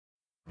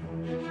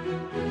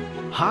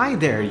Hi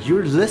there,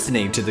 you're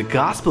listening to the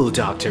Gospel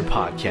Doctor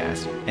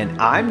podcast, and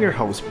I'm your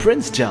host,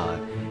 Prince John,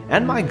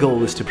 and my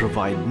goal is to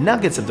provide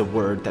nuggets of the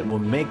Word that will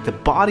make the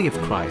body of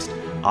Christ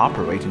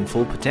operate in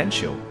full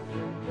potential.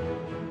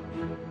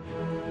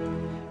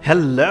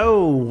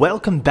 Hello,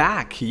 welcome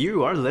back.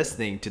 You are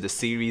listening to the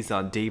series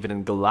on David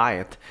and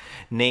Goliath,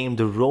 named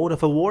The Road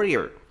of a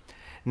Warrior.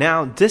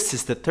 Now, this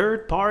is the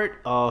third part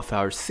of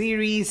our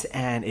series,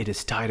 and it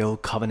is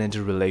titled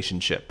Covenantal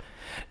Relationship.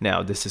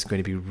 Now, this is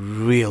going to be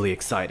really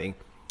exciting.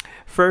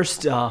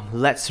 First,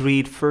 let's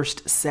read 1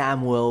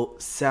 Samuel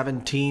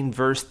 17,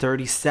 verse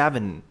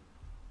 37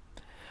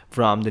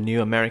 from the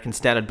New American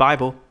Standard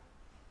Bible.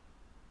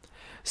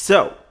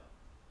 So,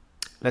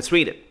 let's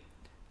read it.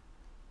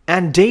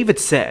 And David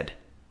said,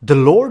 "The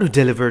Lord who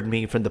delivered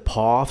me from the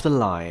paw of the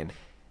lion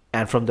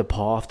and from the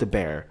paw of the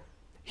bear,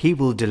 he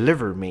will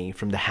deliver me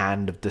from the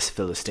hand of this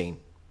Philistine."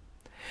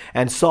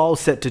 And Saul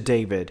said to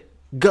David,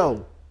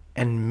 "Go,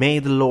 and may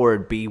the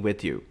Lord be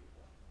with you."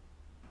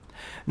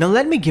 Now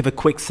let me give a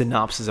quick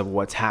synopsis of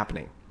what's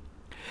happening.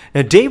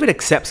 Now David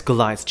accepts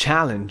Goliath's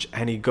challenge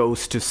and he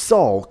goes to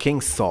Saul,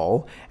 King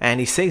Saul, and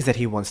he says that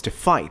he wants to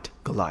fight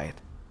Goliath.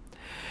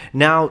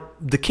 Now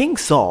the King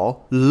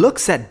Saul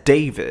looks at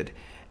David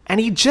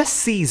and he just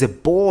sees a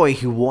boy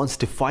who wants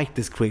to fight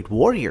this great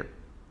warrior.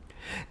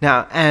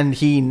 Now, and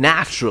he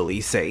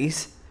naturally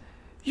says,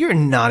 "You're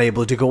not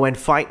able to go and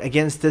fight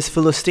against this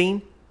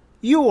Philistine.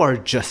 You are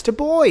just a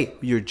boy.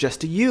 You're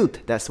just a youth."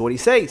 That's what he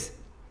says.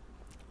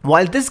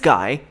 While this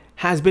guy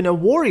has been a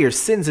warrior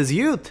since his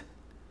youth.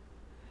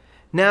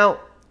 Now,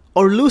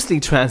 or loosely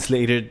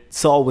translated,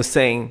 Saul was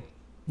saying,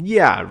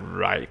 "Yeah,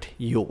 right,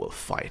 you will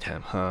fight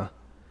him, huh?"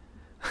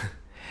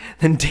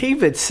 Then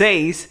David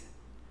says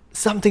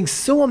something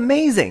so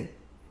amazing.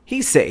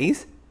 He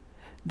says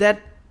that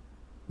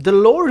the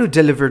Lord who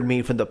delivered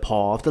me from the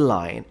paw of the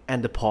lion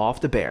and the paw of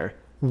the bear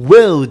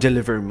will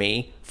deliver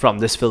me from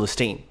this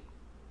Philistine.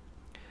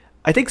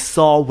 I think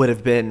Saul would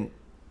have been,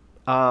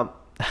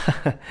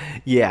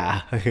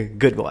 yeah,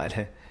 good one.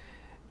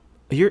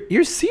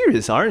 You're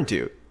serious, aren't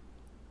you?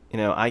 You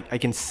know, I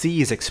can see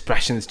his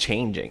expressions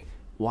changing.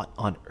 What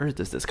on earth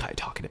is this guy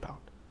talking about?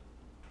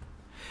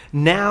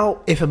 Now,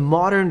 if a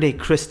modern day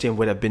Christian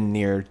would have been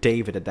near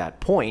David at that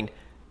point,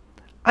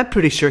 I'm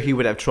pretty sure he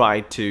would have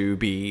tried to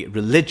be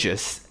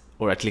religious,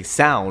 or at least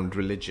sound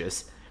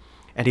religious,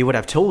 and he would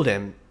have told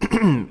him,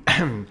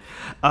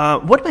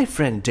 what my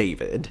friend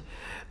David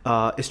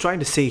is trying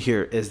to say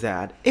here is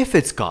that if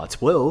it's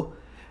God's will,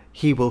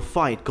 he will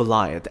fight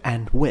Goliath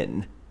and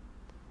win.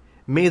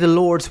 May the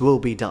Lord's will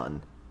be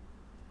done.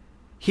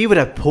 He would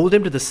have pulled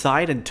him to the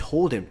side and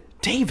told him,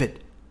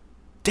 David,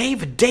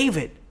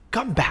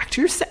 come back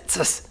to your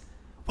senses.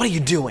 What are you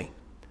doing?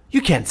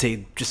 You can't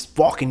just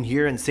walk in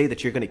here and say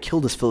that you're going to kill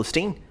this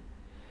Philistine.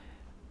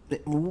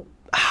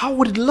 How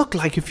would it look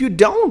like if you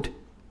don't?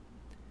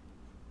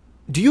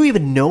 Do you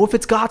even know if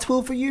it's God's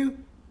will for you?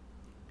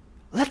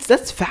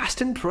 Let's fast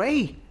and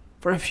pray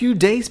for a few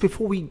days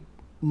before we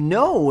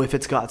know if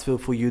it's God's will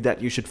for you that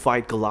you should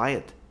fight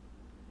Goliath.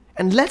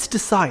 And let's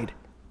decide.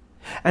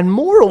 And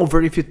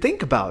moreover, if you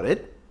think about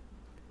it,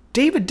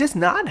 David does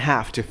not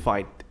have to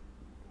fight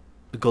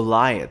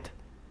Goliath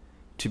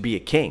to be a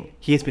king.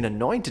 He has been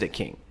anointed a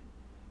king.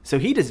 So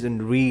he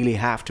doesn't really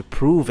have to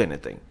prove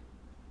anything.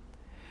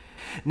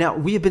 Now,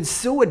 we have been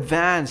so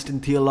advanced in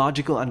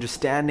theological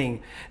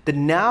understanding that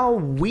now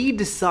we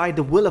decide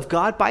the will of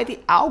God by the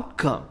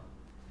outcome.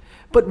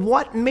 But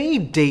what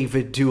made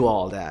David do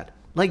all that?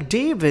 Like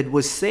David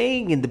was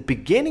saying in the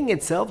beginning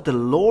itself, the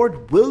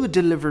Lord will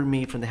deliver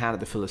me from the hand of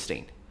the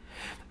Philistine.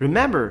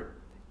 Remember,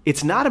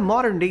 it's not a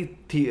modern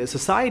day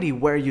society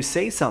where you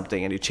say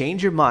something and you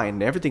change your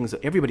mind and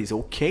everybody's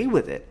okay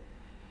with it.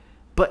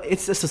 But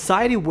it's a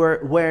society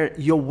where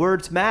your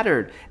words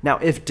mattered. Now,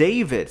 if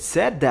David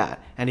said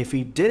that, and if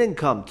he didn't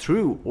come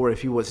through, or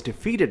if he was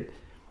defeated,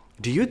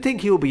 do you think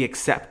he will be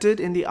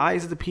accepted in the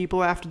eyes of the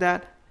people after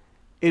that?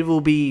 It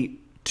will be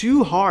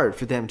too hard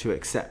for them to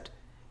accept.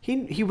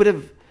 He would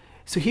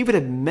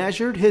have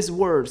measured his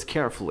words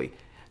carefully.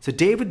 So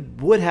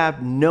David would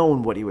have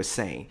known what he was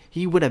saying.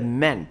 He would have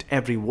meant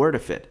every word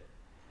of it.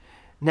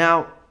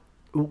 Now,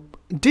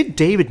 did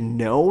David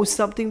know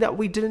something that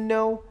we didn't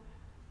know?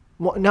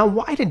 Now,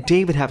 why did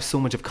David have so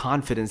much of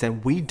confidence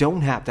and we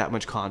don't have that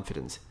much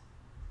confidence?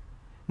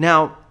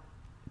 Now,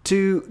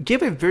 to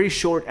give a very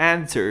short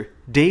answer,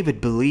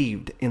 David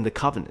believed in the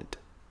covenant.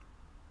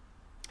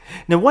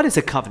 Now, what is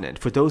a covenant?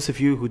 For those of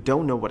you who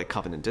don't know what a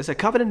covenant is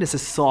a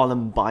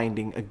solemn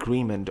binding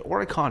agreement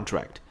or a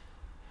contract.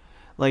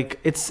 Like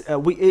it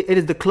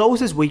is the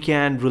closest we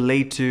can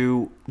relate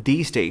to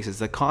these days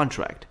is a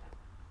contract.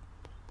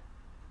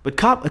 But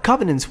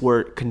covenants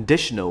were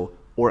conditional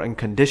or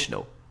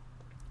unconditional.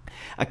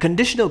 A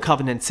conditional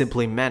covenant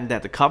simply meant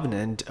that the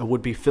covenant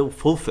would be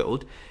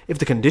fulfilled if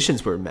the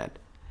conditions were met.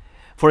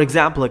 For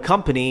example, a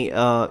company,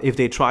 if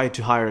they tried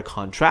to hire a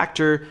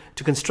contractor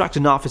to construct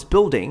an office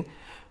building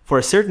for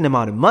a certain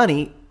amount of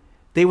money,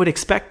 they would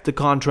expect the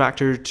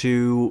contractor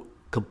to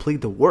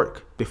complete the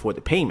work before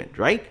the payment,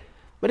 right?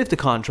 But if the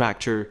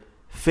contractor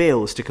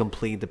fails to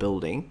complete the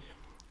building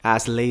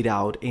as laid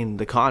out in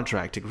the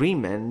contract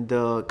agreement,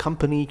 the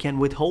company can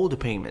withhold the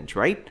payment,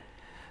 right?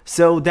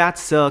 So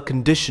that's a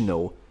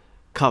conditional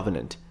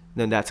covenant.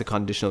 Then that's a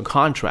conditional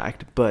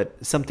contract,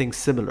 but something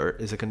similar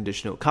is a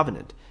conditional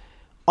covenant.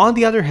 On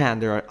the other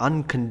hand, there are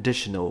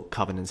unconditional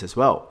covenants as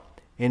well,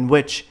 in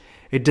which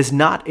it does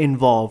not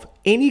involve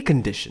any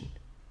condition,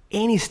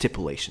 any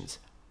stipulations,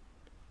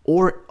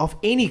 or of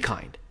any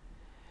kind.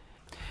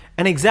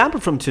 An example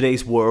from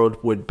today's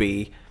world would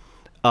be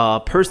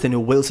a person who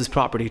wills his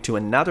property to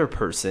another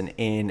person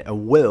in a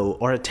will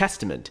or a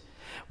testament,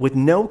 with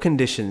no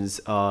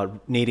conditions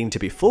needing to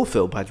be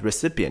fulfilled by the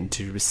recipient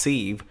to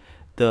receive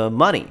the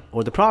money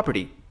or the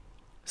property.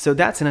 So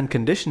that's an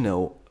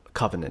unconditional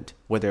covenant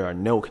where there are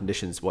no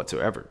conditions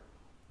whatsoever.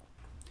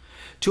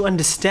 To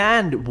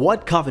understand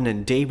what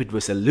covenant David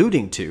was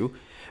alluding to,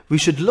 we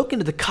should look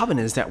into the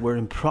covenants that were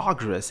in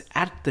progress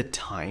at the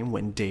time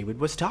when David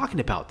was talking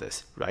about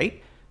this,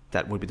 right?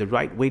 That would be the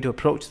right way to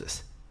approach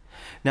this.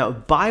 Now,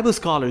 Bible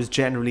scholars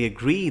generally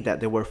agree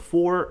that there were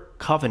 4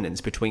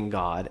 covenants between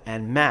God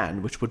and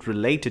man which would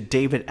relate to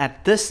David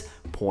at this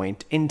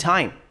point in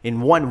time,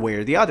 in one way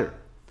or the other.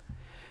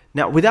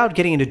 Now, without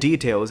getting into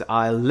details,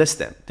 I'll list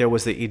them. There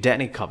was the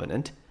Edenic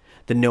covenant,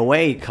 the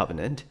Noahic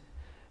covenant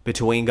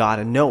between God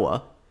and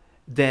Noah,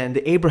 then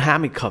the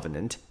Abrahamic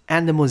covenant,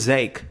 and the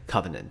Mosaic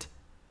covenant.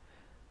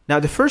 Now,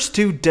 the first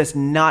 2 does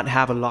not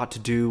have a lot to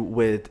do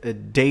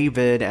with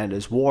David and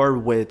his war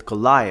with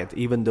Goliath,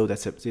 even though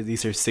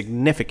these are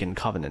significant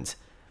covenants.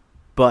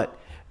 But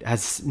it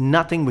has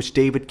nothing which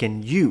David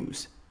can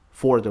use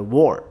for the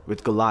war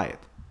with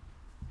Goliath.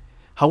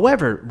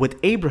 However, with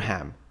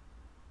Abraham,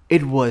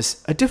 it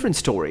was a different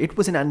story. It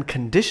was an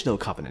unconditional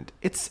covenant.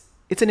 It's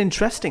an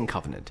interesting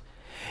covenant.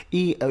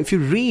 If you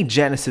read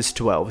Genesis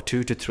 12,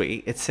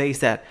 2-3, it says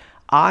that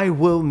I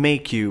will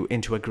make you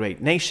into a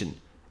great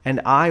nation, and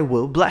I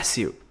will bless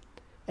you,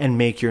 and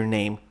make your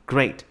name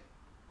great.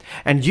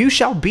 And you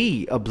shall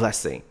be a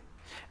blessing,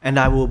 and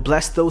I will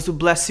bless those who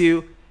bless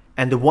you,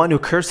 and the one who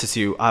curses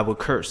you I will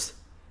curse.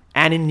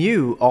 And in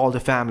you all the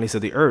families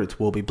of the earth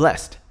will be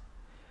blessed.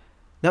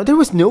 Now there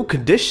was no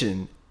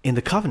condition in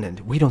the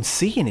covenant. We don't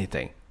see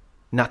anything.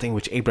 Nothing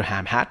which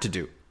Abraham had to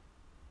do.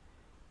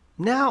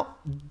 Now,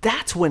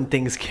 that's when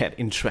things get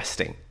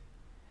interesting.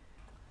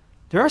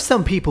 There are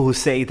some people who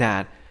say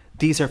that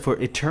these are for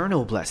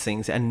eternal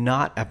blessings and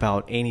not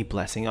about any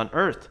blessing on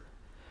earth.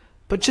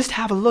 But just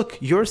have a look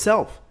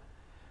yourself.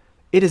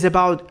 It is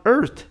about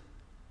earth.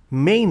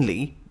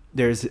 Mainly,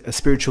 there's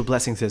spiritual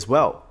blessings as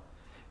well.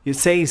 It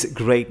says,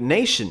 great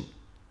nation,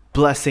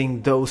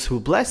 blessing those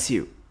who bless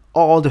you.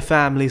 All the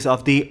families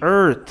of the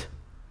earth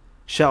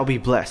shall be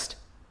blessed.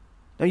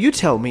 Now you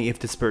tell me if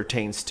this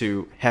pertains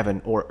to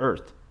heaven or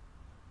earth.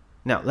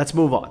 Now let's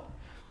move on.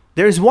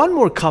 There is one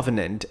more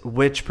covenant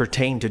which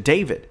pertained to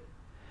David,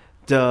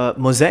 the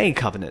Mosaic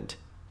covenant.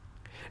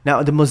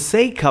 Now the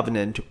Mosaic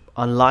covenant,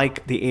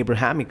 unlike the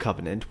Abrahamic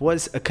covenant,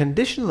 was a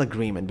conditional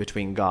agreement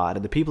between God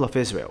and the people of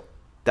Israel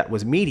that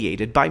was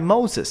mediated by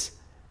Moses.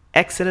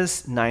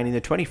 Exodus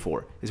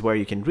 19-24 is where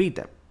you can read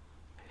them.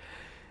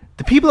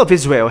 The people of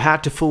Israel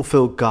had to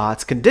fulfill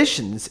God's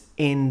conditions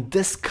in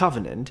this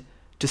covenant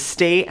to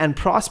stay and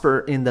prosper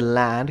in the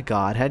land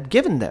God had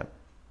given them.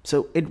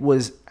 So it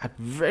was at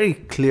very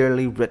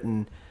clearly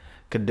written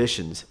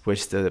conditions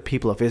which the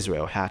people of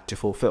Israel had to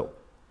fulfill.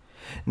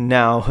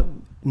 Now,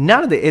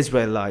 none of the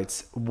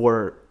Israelites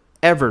were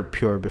ever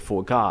pure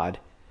before God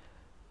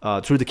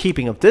through the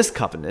keeping of this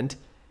covenant,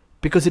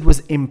 because it was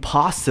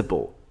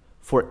impossible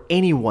for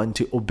anyone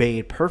to obey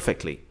it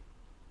perfectly.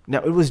 Now,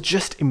 it was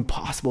just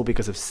impossible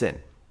because of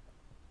sin.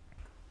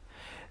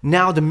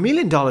 Now, the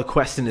million-dollar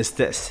question is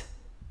this: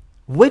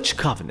 which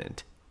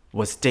covenant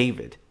was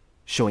David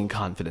showing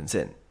confidence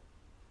in?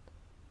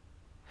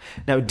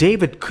 Now,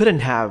 David couldn't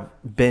have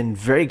been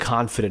very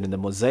confident in the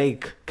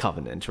Mosaic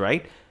covenant,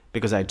 right?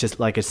 Because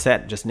like I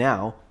said just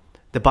now,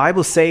 the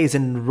Bible says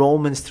in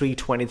Romans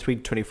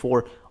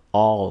 3:23-24,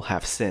 all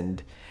have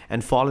sinned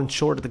and fallen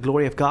short of the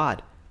glory of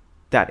God.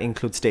 That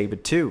includes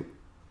David too.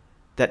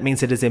 That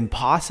means it is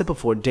impossible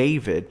for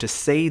David to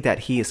say that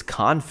he is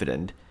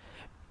confident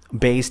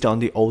based on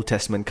the Old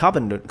Testament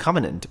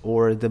covenant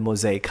or the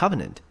Mosaic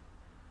covenant.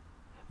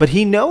 But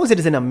he knows it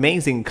is an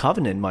amazing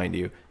covenant, mind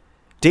you.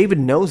 David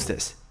knows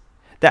this.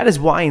 That is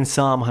why in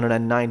Psalm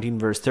 119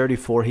 verse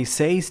 34 he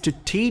says to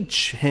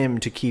teach him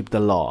to keep the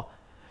law.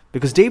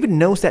 Because David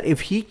knows that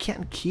if he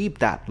can keep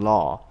that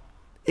law,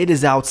 it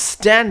is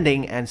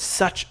outstanding and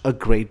such a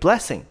great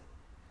blessing.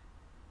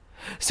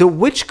 So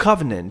which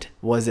covenant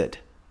was it?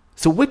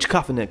 So which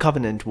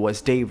covenant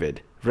was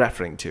David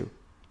referring to?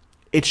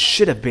 It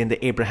should have been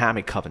the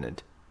Abrahamic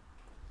covenant.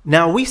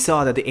 Now we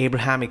saw that the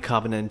Abrahamic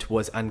covenant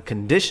was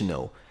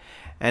unconditional,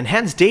 and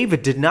hence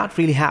David did not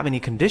really have any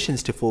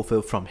conditions to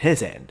fulfill from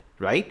his end,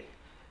 right?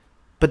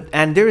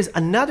 And there is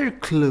another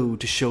clue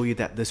to show you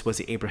that this was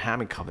the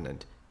Abrahamic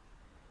covenant.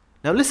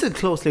 Now listen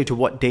closely to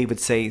what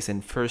David says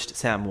in 1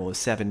 Samuel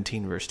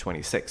 17 verse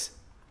 26.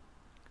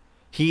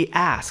 He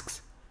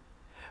asks,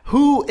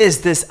 "Who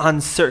is this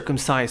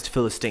uncircumcised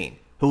Philistine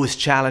who was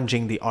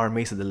challenging the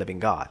armies of the living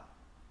God.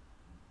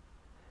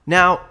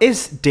 Now,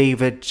 is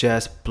David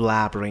just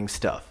blabbering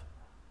stuff?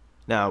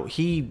 Now,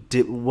 he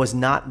was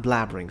not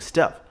blabbering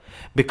stuff,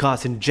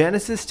 because in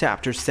Genesis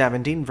chapter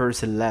 17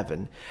 verse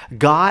 11,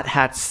 God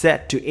had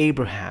said to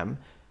Abraham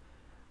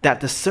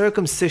that the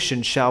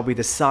circumcision shall be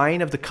the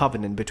sign of the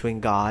covenant between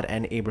God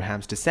and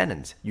Abraham's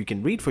descendants. You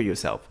can read for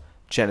yourself,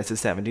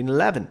 Genesis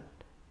 17:11.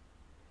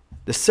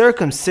 The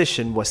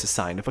circumcision was a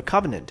sign of a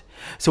covenant.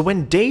 So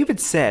when David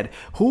said,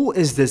 "Who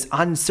is this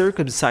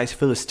uncircumcised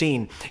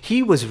Philistine?"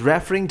 he was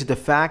referring to the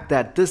fact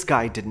that this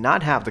guy did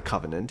not have the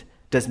covenant,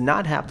 does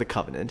not have the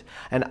covenant,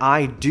 and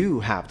I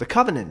do have the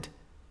covenant.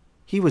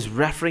 He was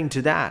referring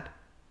to that.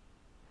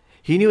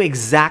 He knew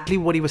exactly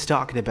what he was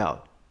talking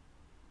about.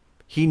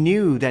 He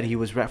knew that he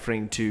was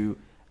referring to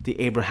the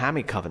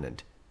Abrahamic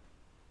covenant.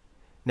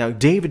 Now,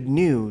 David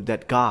knew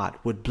that God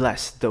would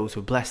bless those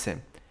who bless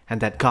him, and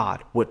that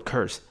God would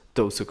curse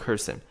those who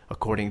curse him,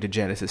 according to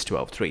Genesis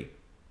 12:3.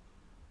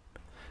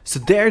 So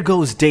there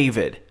goes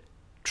David,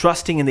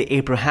 trusting in the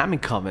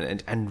Abrahamic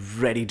covenant and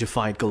ready to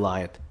fight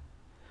Goliath.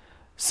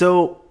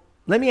 So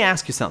let me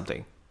ask you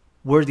something.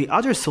 Were the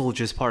other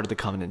soldiers part of the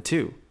covenant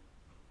too?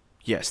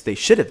 Yes, they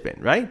should have been,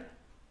 right?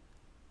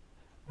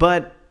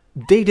 But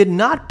they did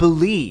not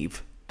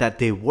believe that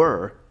they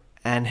were,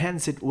 and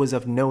hence it was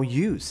of no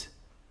use.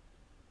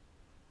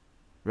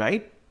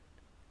 Right?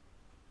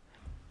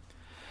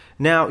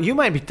 Now, you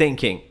might be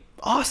thinking,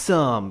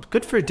 awesome,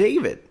 good for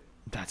David.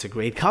 That's a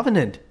great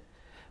covenant.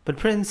 But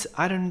Prince,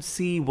 I don't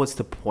see what's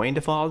the point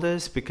of all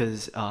this,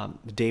 because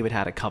David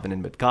had a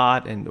covenant with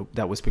God, and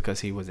that was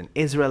because he was an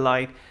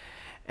Israelite.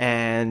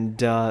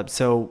 And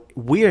so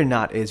we're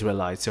not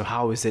Israelites, so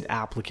how is it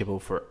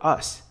applicable for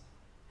us?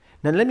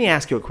 Now, let me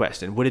ask you a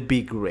question. Would it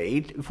be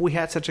great if we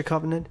had such a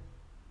covenant?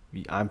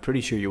 I'm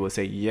pretty sure you will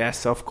say,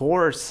 yes, of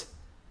course.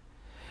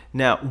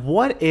 Now,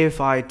 what if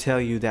I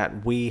tell you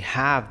that we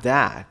have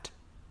that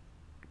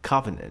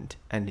covenant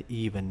and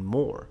even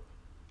more?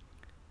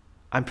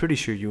 I'm pretty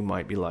sure you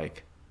might be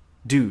like,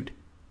 dude,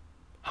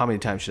 how many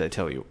times should I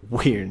tell you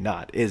we're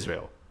not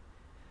Israel?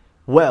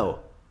 Well,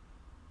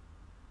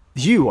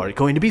 you are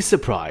going to be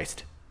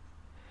surprised.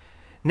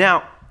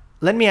 Now,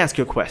 let me ask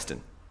you a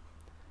question.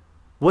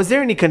 Was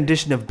there any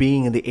condition of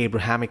being in the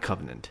Abrahamic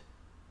covenant?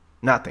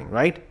 Nothing,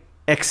 right?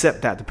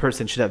 Except that the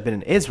person should have been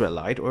an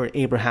Israelite or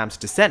Abraham's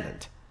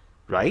descendant,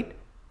 right?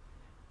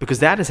 Because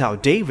that is how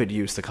David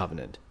used the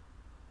covenant.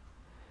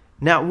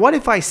 Now, what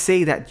if I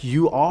say that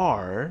you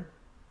are,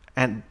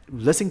 and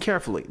listen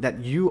carefully, that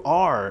you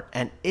are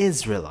an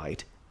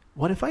Israelite?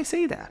 What if I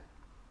say that?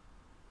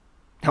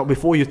 Now,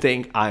 before you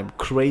think I'm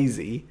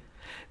crazy,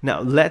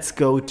 now let's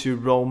go to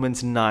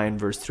Romans 9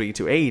 verse 3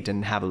 to 8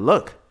 and have a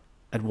look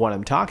at what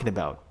I'm talking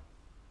about.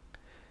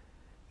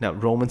 Now,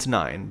 Romans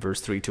 9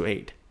 verse 3 to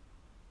 8.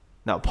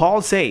 Now,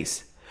 Paul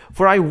says,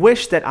 "For I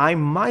wish that I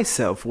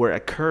myself were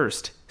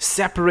accursed,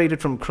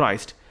 separated from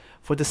Christ,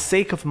 for the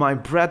sake of my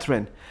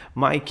brethren,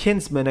 my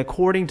kinsmen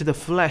according to the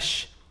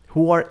flesh,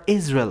 who are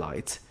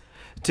Israelites,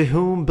 to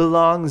whom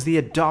belongs the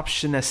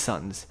adoption as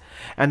sons,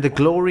 and the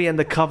glory and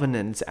the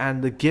covenants,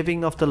 and the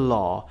giving of the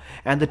law,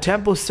 and the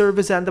temple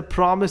service and the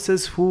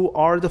promises, who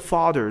are the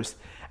fathers,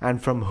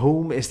 and from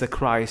whom is the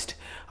Christ,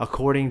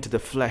 according to the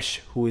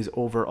flesh, who is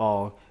over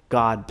all,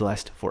 God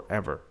blessed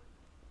forever."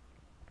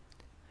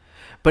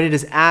 But it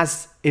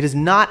is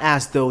not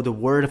as though the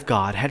word of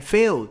God had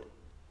failed.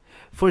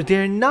 For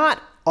they're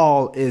not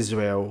all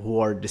Israel who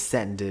are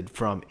descended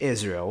from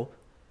Israel,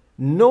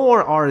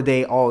 nor are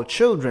they all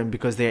children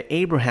because they're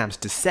Abraham's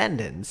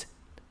descendants,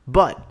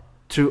 but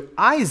through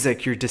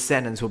Isaac your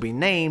descendants will be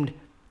named.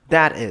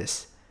 That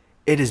is,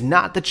 it is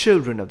not the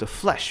children of the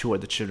flesh who are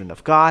the children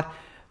of God,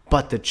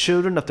 but the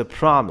children of the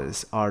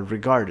promise are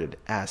regarded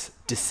as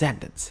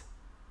descendants.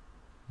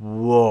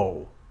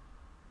 Whoa.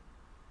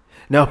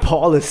 Now,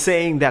 Paul is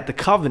saying that the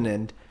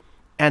covenant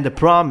and the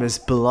promise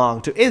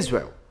belong to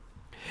Israel.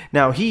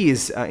 Now, he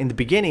is, in the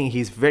beginning,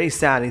 he's very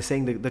sad. He's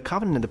saying that the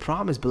covenant and the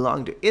promise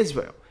belong to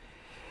Israel.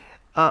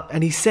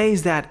 And he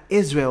says that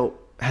Israel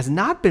has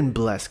not been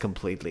blessed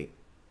completely.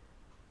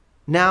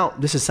 Now,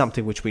 this is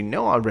something which we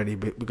know already,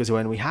 because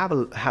when we have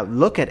a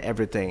look at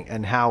everything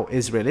and how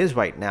Israel is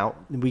right now,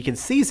 we can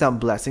see some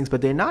blessings,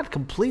 but they're not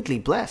completely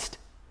blessed,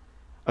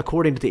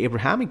 according to the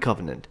Abrahamic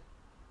covenant.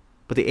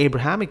 But the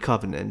Abrahamic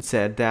covenant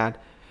said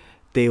that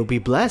they will be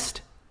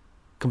blessed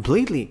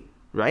completely,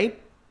 right?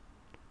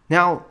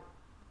 Now,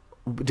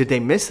 did they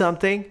miss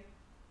something?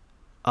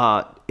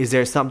 Is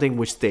there something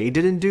which they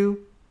didn't do?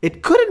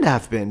 It couldn't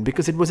have been,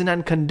 because it was an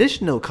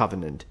unconditional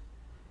covenant.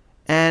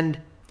 And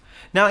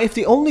now, if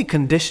the only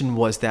condition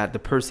was that the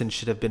person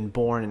should have been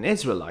born an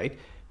Israelite,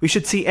 we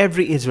should see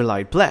every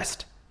Israelite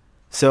blessed.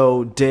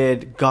 So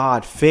did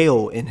God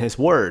fail in his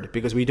word?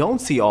 Because we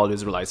don't see all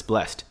Israelites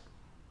blessed.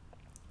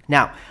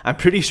 Now, I'm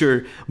pretty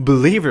sure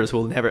believers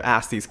will never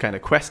ask these kind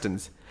of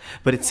questions.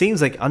 But it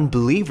seems like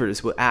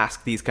unbelievers will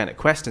ask these kind of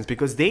questions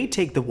because they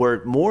take the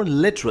word more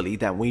literally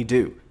than we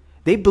do.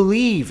 They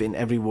believe in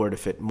every word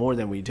of it more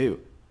than we do.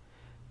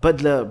 But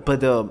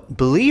the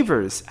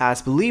believers,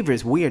 as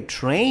believers, we are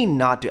trained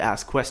not to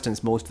ask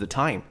questions most of the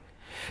time.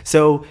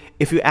 So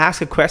if you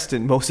ask a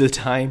question most of the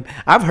time,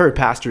 I've heard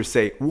pastors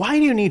say, why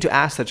do you need to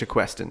ask such a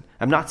question?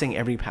 I'm not saying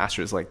every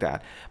pastor is like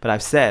that, but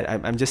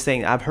I'm just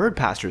saying I've heard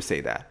pastors say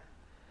that.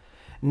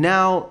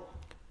 Now,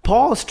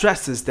 Paul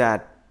stresses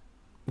that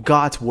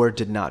God's word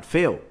did not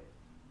fail.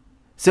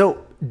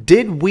 So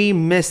did we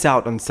miss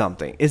out on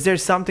something? Is there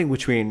something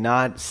which we are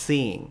not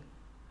seeing?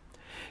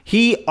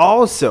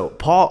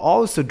 Paul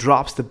also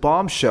drops the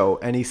bombshell,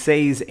 and he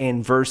says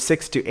in verse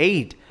 6 to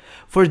 8,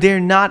 for they're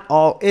not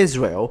all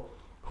Israel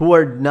who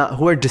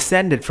are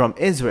descended from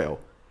Israel,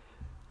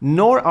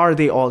 nor are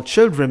they all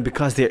children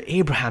because they're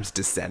Abraham's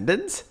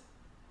descendants.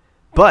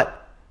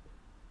 But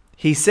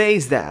he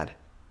says that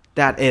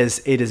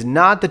it is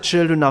not the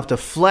children of the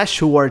flesh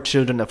who are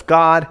children of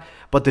God,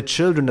 but the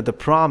children of the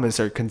promise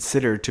are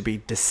considered to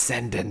be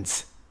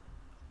descendants.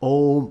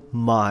 Oh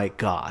my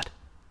God.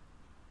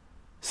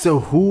 So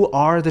who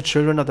are the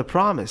children of the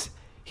promise?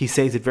 He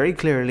says it very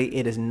clearly.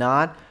 It is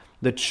not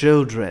the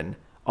children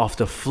of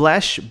the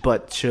flesh,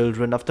 but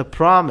children of the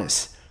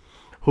promise.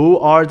 Who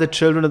are the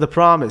children of the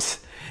promise?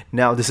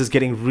 Now this is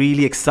getting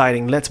really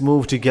exciting. Let's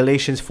move to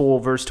Galatians 4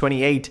 verse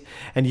 28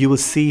 and you will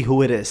see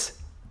who it is.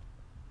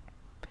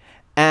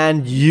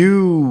 And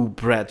you,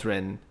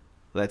 brethren,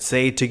 let's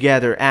say it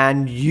together,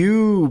 and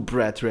you,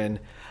 brethren,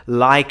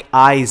 like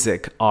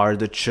Isaac, are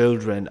the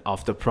children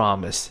of the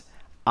promise.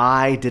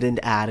 I didn't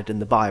add it in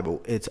the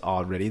Bible. It's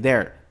already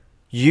there.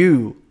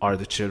 You are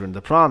the children of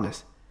the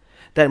promise.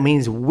 That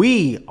means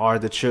we are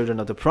the children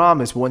of the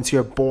promise once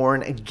you're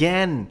born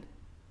again.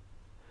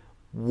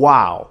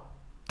 Wow,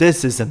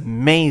 this is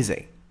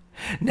amazing.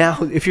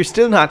 Now, if you're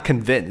still not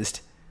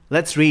convinced,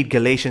 let's read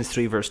Galatians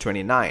 3 verse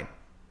 29.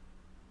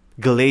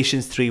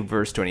 Galatians 3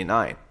 verse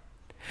 29.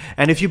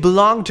 And if you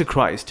belong to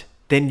Christ,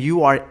 then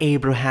you are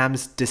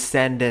Abraham's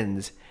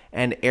descendants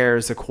and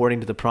heirs according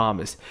to the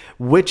promise.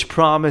 Which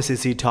promise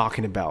is he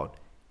talking about?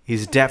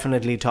 He's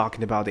definitely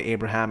talking about the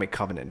Abrahamic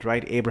covenant,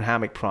 right?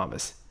 Abrahamic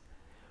promise.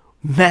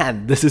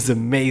 Man, this is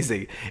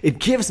amazing. It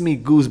gives me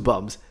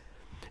goosebumps.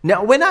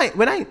 Now, when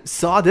I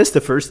saw this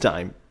the first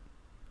time,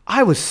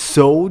 I was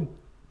so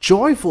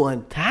joyful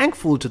and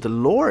thankful to the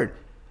Lord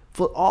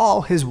for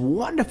all his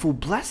wonderful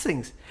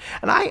blessings.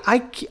 And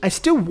I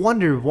still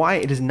wonder why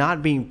it is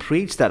not being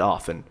preached that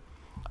often.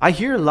 I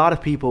hear a lot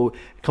of people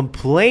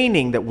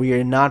complaining that we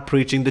are not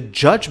preaching the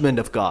judgment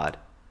of God.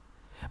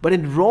 But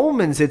in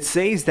Romans, it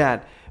says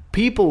that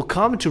people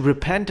come to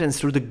repentance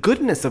through the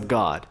goodness of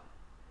God.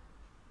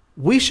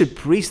 We should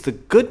preach the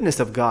goodness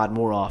of God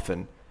more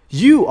often.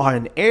 You are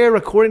an heir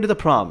according to the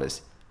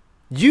promise.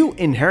 You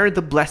inherit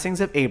the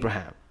blessings of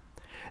Abraham.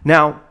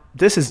 Now,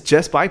 this is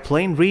just by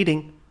plain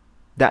reading.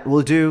 That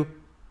will do.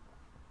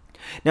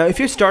 Now, if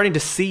you're starting to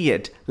see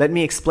it, let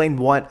me explain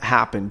what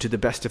happened to the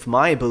best of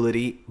my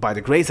ability by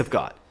the grace of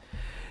God.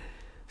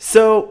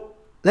 So,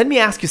 let me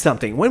ask you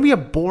something. When we are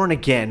born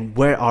again,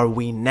 where are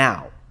we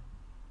now?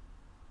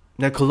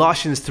 Now,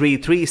 Colossians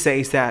 3:3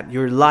 says that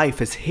your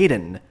life is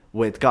hidden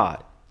with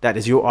God. That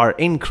is, you are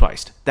in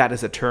Christ. That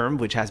is a term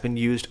which has been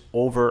used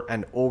over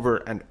and over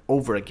and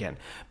over again.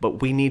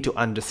 But we need to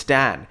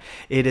understand.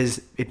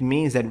 It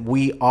means that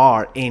we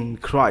are in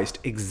Christ,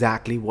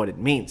 exactly what it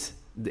means.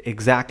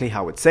 Exactly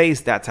how it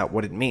says, that's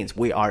what it means.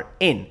 We are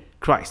in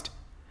Christ.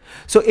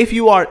 So if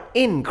you are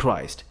in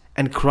Christ,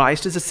 and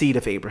Christ is the seed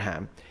of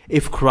Abraham,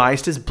 if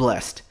Christ is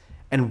blessed,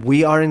 and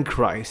we are in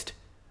Christ,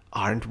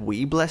 aren't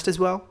we blessed as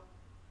well?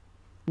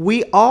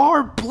 We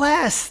are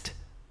blessed.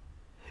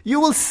 You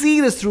will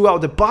see this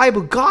throughout the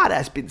Bible. God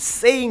has been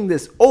saying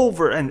this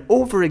over and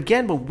over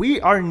again, but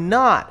we are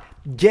not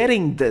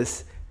getting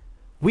this.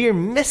 We are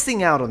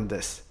missing out on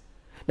this.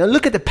 Now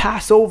look at the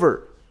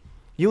Passover.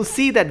 You'll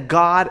see that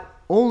God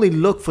only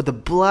looked for the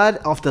blood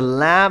of the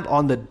lamb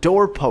on the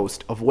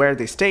doorpost of where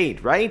they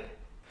stayed, right?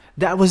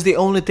 That was the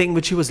only thing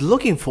which he was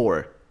looking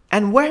for.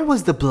 And where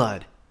was the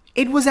blood?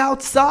 It was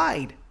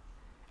outside.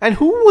 And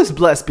who was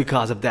blessed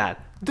because of that?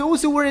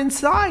 Those who were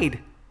inside.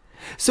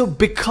 So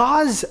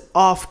because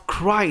of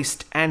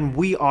Christ and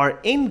we are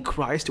in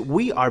Christ,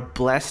 we are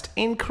blessed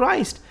in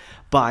Christ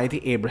by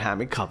the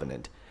Abrahamic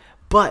covenant.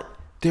 But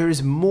there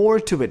is more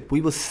to it. We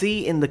will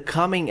see in the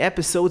coming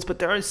episodes, but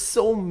there is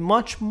so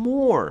much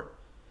more.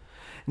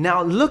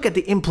 Now look at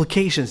the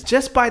implications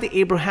just by the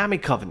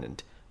Abrahamic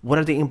covenant. What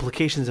are the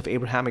implications of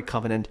Abrahamic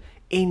covenant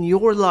in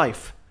your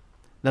life?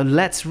 Now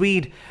let's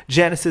read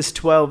Genesis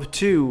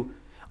 12:2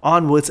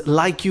 onwards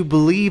like you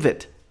believe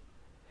it.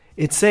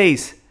 It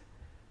says,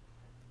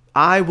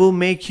 I will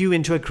make you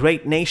into a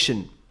great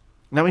nation.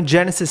 Now in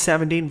Genesis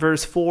 17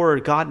 verse 4,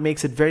 God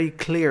makes it very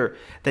clear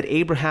that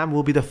Abraham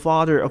will be the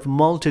father of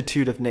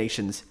multitude of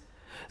nations.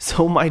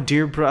 So my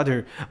dear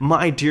brother,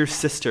 my dear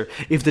sister,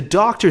 if the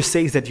doctor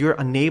says that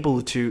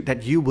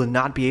that you will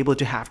not be able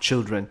to have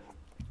children,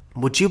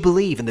 would you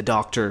believe in the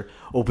doctor,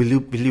 or will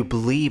you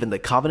believe in the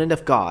covenant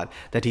of God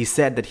that he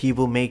said that he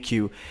will make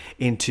you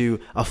into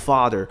a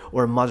father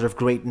or a mother of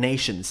great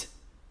nations?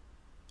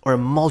 Or a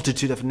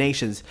multitude of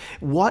nations?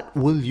 What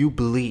will you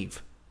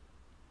believe?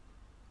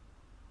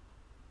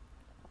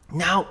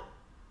 Now,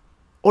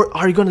 or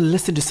are you going to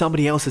listen to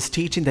somebody else's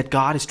teaching that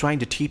God is trying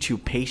to teach you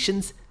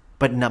patience,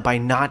 but not, by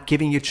not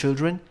giving your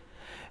children?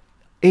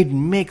 It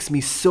makes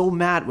me so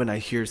mad when I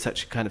hear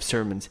such kind of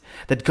sermons,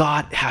 that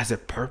God has a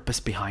purpose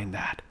behind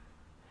that.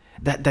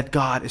 That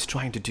God is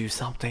trying to do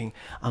something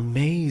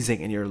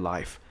amazing in your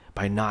life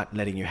by not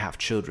letting you have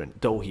children,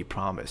 though he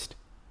promised.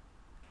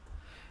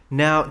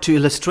 Now, to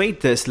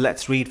illustrate this,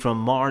 let's read from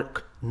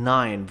Mark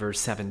 9, verse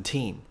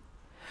 17.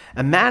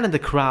 A man in the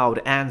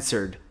crowd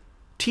answered,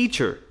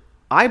 "Teacher,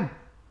 I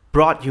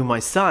brought you my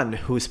son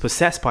who is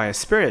possessed by a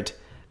spirit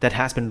that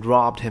has been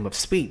robbed him of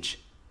speech.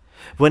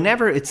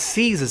 Whenever it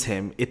seizes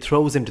him, it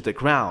throws him to the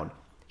ground.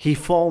 He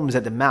foams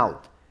at the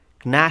mouth,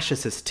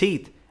 gnashes his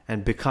teeth,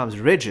 and becomes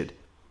rigid.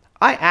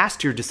 I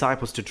asked your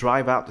disciples to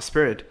drive out the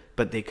spirit,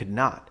 but they could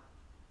not."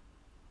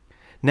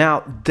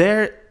 Now,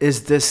 there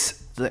is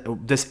this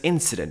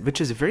incident,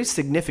 which is a very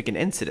significant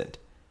incident,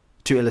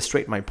 to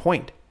illustrate my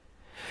point.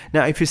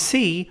 Now, if you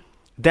see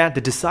that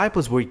the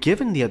disciples were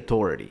given the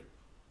authority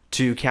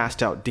to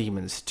cast out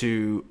demons,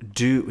 to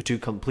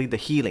complete the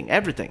healing,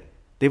 everything,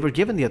 they were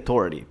given the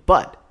authority,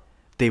 but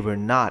they were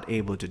not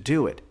able to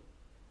do it.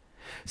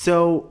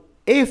 So,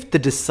 if the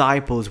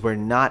disciples were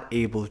not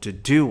able to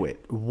do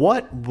it,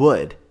 what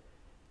would,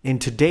 in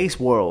today's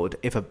world,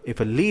 if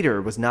a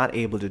leader was not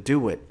able to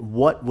do it,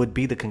 what would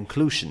be the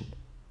conclusion?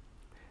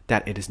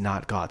 That it is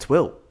not God's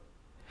will.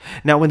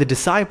 Now, when the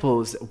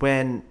disciples,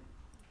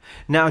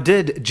 now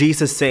did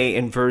Jesus say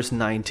in verse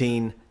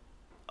 19,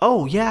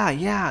 "Oh,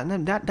 yeah,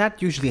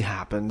 that usually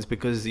happens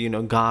because,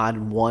 God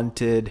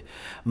wanted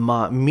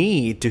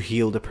me to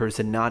heal the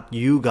person, not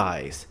you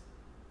guys."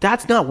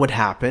 That's not what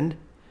happened.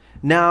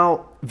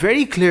 Now,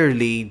 very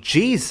clearly,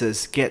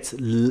 Jesus gets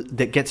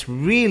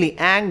really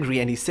angry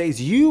and he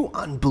says, "You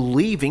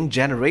unbelieving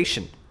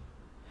generation.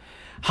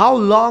 How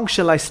long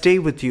shall I stay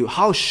with you?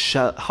 How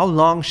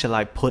long shall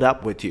I put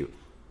up with you?"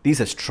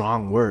 These are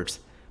strong words.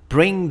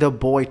 "Bring the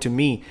boy to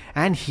me,"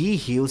 and he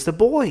heals the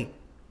boy.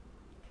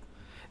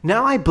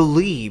 Now, I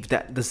believe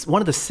that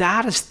one of the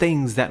saddest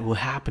things that will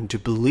happen to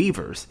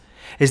believers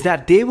is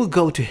that they will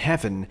go to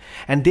heaven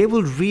and they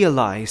will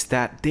realize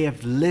that they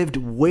have lived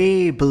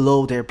way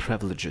below their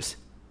privileges.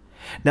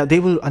 Now, they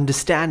will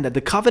understand that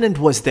the covenant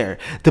was there,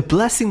 the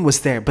blessing was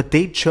there, but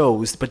they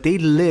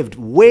lived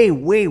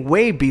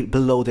way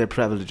below their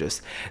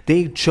privileges.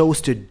 They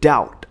chose to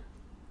doubt.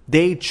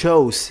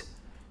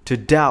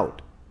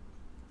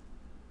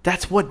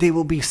 That's what they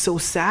will be so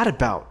sad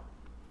about.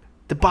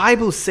 The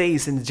Bible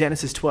says in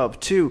Genesis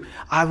 12:2,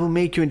 "I will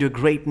make you into a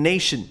great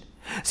nation."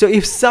 So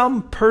if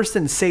some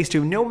person says to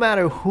you, no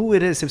matter who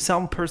it is, if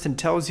some person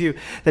tells you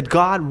that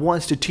God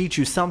wants to teach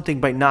you something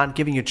by not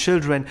giving you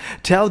children,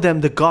 tell them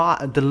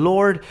the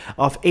Lord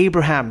of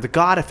Abraham, the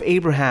God of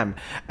Abraham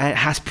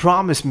has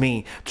promised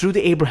me through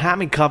the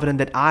Abrahamic covenant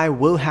that I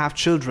will have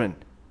children.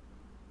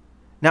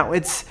 Now,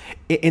 it's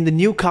in the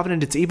new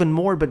covenant, it's even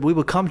more, but we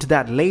will come to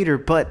that later.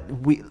 But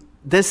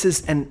this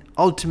is an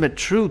ultimate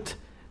truth,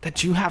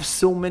 that you have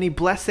so many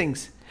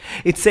blessings.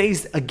 It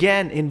says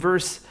again in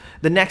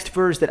the next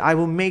verse, that I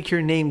will make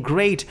your name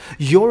great.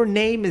 Your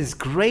name is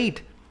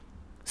great.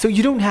 So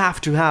you don't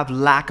have to have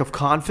lack of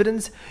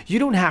confidence. You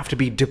don't have to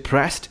be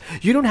depressed.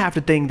 You don't have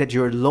to think that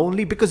you're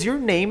lonely, because your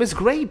name is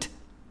great.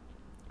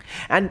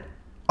 And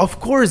of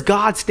course,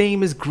 God's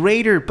name is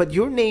greater, but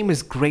your name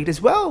is great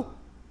as well.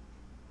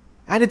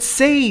 And it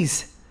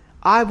says,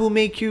 I will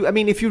make you,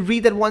 if you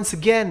read that once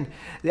again,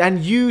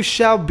 "And you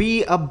shall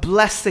be a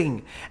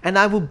blessing, and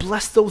I will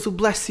bless those who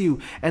bless you,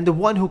 and the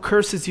one who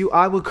curses you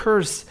I will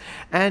curse,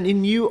 and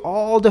in you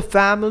all the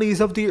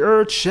families of the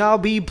earth shall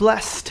be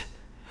blessed."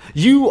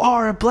 You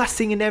are a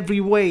blessing in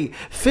every way.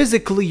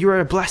 Physically, you're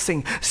a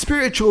blessing.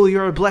 Spiritually,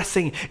 you're a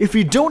blessing. If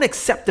you don't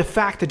accept the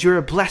fact that you're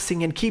a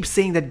blessing and keep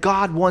saying that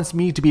God wants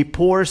me to be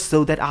poor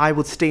so that I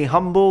would stay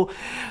humble,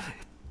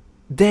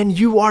 then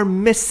you are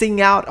missing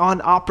out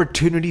on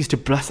opportunities to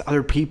bless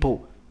other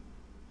people.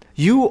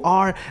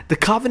 The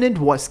covenant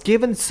was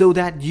given so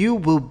that you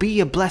will be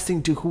a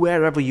blessing to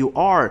whoever you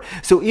are.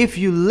 So if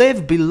you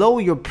live below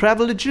your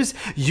privileges,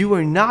 you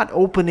are not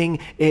opening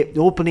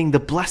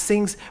the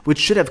blessings which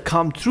should have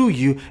come through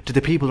you to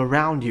the people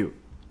around you.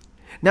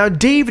 Now,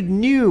 David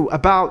knew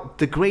about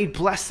the great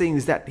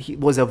blessings that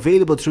was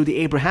available through the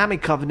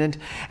Abrahamic covenant,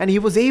 and he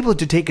was able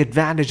to take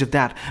advantage of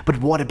that.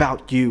 But what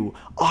about you?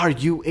 Are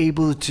you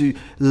able to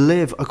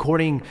live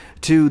according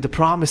to the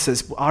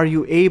promises?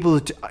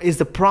 Is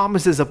the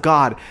promises of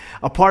God,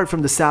 apart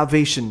from the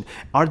salvation,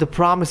 are the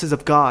promises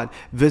of God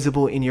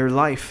visible in your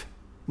life?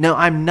 Now,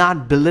 I'm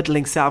not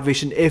belittling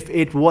salvation. If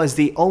it was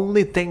the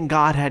only thing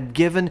God had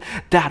given,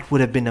 that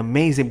would have been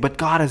amazing. But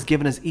God has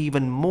given us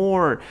even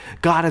more.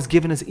 God has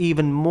given us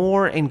even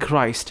more in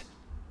Christ.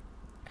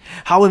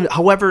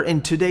 However,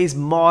 in today's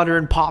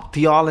modern pop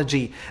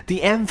theology,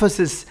 the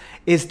emphasis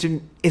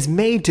is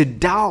made to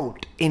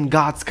doubt in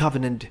God's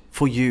covenant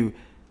for you.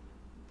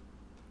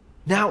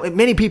 Now,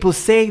 many people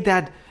say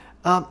that,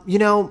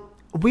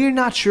 we're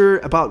not sure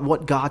about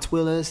what God's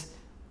will is.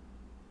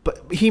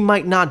 But he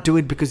might not do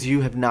it because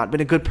you have not been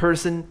a good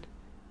person,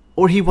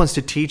 or He wants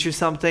to teach you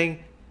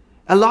something.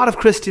 A lot of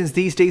Christians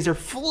these days are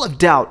full of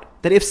doubt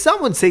that if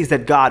someone says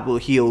that God will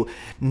heal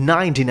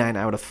 99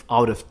 out of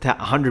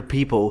 100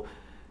 people,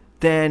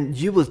 then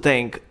you will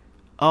think,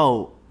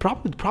 oh,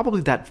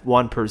 probably that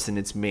one person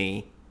is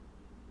me.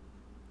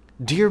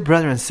 Dear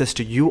brother and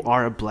sister, you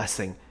are a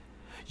blessing.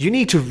 You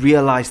need to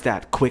realize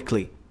that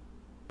quickly.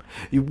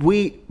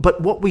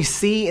 But what we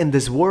see in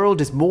this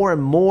world is more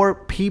and more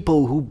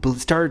people who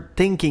start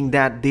thinking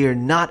that they are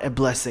not a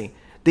blessing.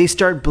 They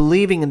start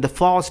believing in the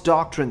false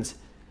doctrines,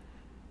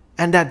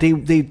 and that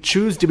they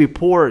choose to be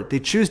poor. They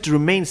choose to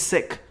remain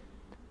sick.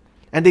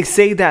 And they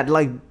say that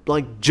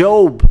like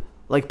Job,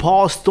 like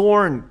Paul's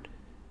thorn,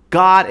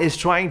 God is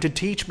trying to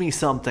teach me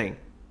something.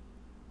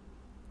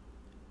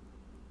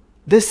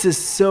 This is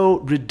so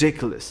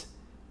ridiculous.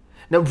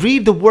 Now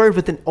read the word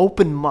with an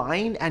open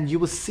mind and you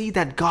will see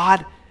that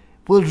God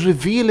will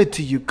reveal it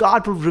to you.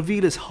 God will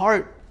reveal His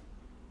heart.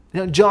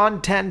 Now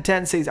John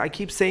 10:10 says, I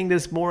keep saying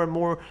this more and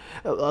more,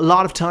 a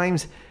lot of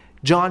times,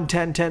 John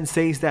 10:10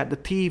 says that the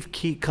thief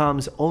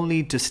comes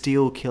only to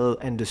steal, kill,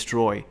 and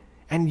destroy.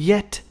 And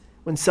yet,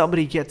 when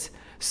somebody gets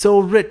so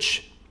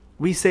rich,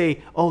 we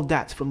say, oh,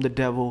 that's from the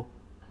devil.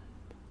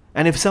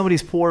 And if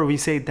somebody's poor, we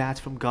say, that's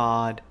from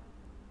God.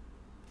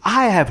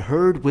 I have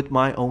heard with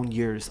my own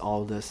ears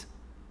all this.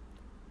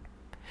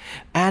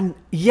 And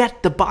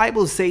yet the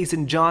Bible says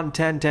in John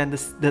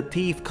 10:10, the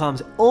thief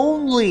comes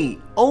only,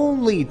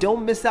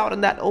 don't miss out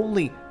on that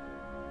only,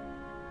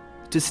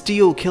 to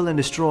steal, kill, and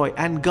destroy.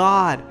 And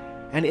God,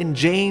 and in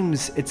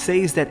James it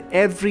says that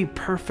every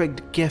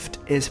perfect gift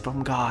is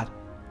from God.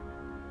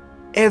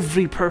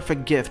 Every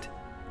perfect gift.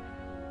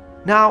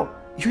 Now,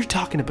 you're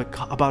talking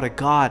about a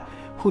God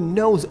who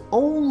knows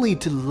only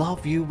to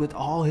love you with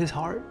all His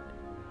heart.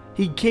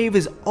 He gave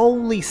His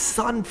only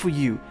Son for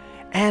you,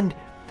 and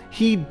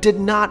He did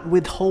not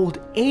withhold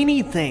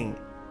anything.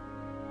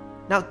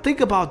 Now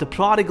think about the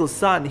prodigal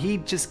son. He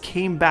just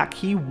came back.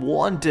 He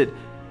wanted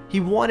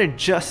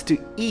just to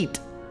eat.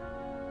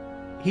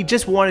 He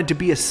just wanted to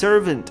be a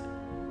servant.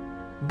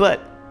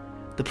 But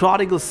the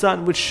prodigal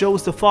son, which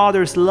shows the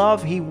father's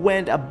love, he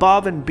went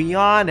above and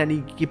beyond,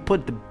 and he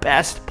put the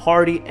best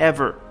party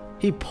ever.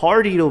 He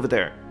partied over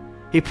there.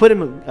 He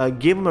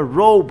gave him a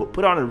robe,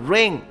 put on a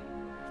ring.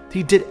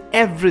 He did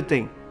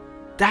everything.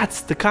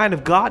 That's the kind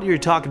of God you're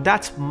talking.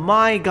 That's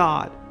my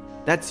God.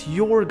 That's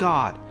your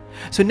God.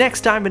 So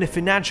next time when a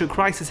financial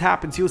crisis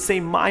happens, you'll say,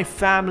 my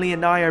family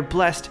and I are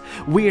blessed.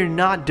 We are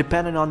not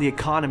dependent on the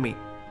economy.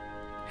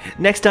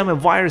 Next time a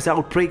virus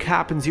outbreak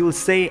happens, you will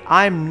say,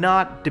 I'm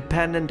not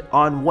dependent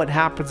on what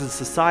happens in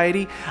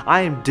society.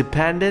 I am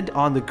dependent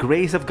on the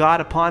grace of God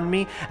upon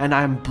me, and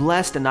I am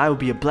blessed, and I will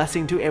be a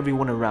blessing to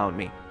everyone around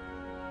me.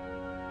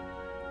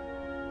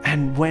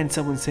 And when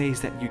someone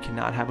says that you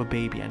cannot have a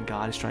baby and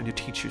God is trying to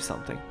teach you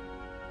something,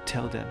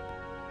 tell them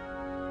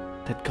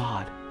that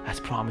God has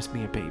promised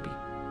me a baby.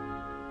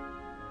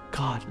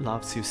 God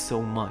loves you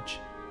so much.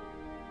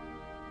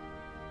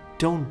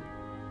 Don't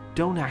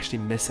actually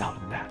miss out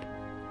on that.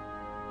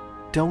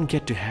 Don't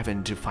get to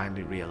heaven to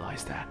finally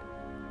realize that.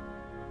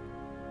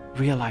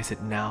 Realize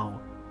it now,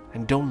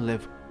 and don't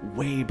live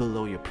way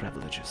below your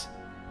privileges,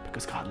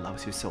 because God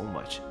loves you so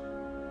much.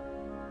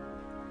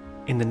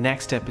 In the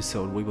next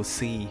episode, we will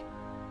see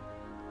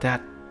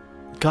that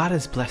God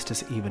has blessed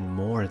us even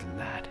more than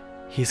that.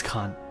 He's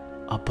gone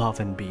above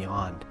and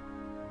beyond.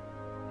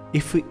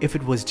 If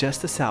it was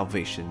just the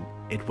salvation,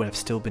 it would have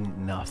still been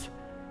enough.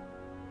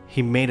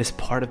 He made us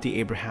part of the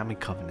Abrahamic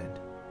covenant.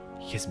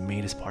 He has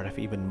made us part of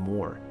even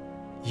more.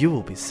 You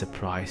will be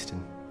surprised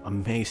and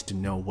amazed to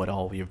know what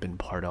all we have been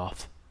part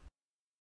of.